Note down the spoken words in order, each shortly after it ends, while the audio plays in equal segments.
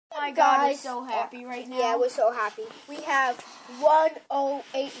my God, we're so happy right now. Yeah, we're so happy. We have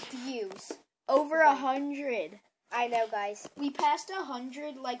 108 views. Over 100. I know, guys. We passed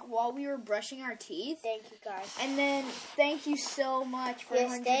 100 like while we were brushing our teeth. Thank you, guys. And then thank you so much for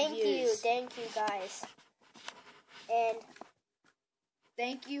 100 views. Thank you, guys. And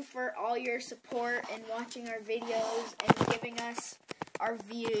thank you for all your support and watching our videos and giving us our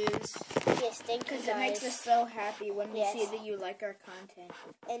views. Yes, thank you, guys. Because it makes us so happy when we see that you like our content.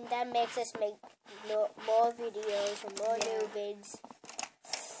 And that makes us make more videos and more new vids.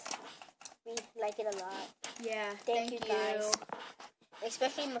 We like it a lot. Yeah, thank you, guys.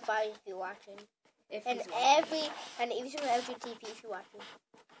 Especially my father if you're watching. And even LGTP if you're watching.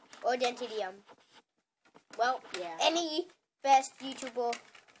 Or Dentidium. Well, any best YouTuber.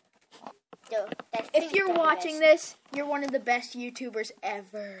 If you're watching this, you're one of the best YouTubers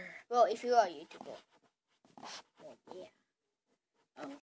ever. Well, if you are a YouTuber.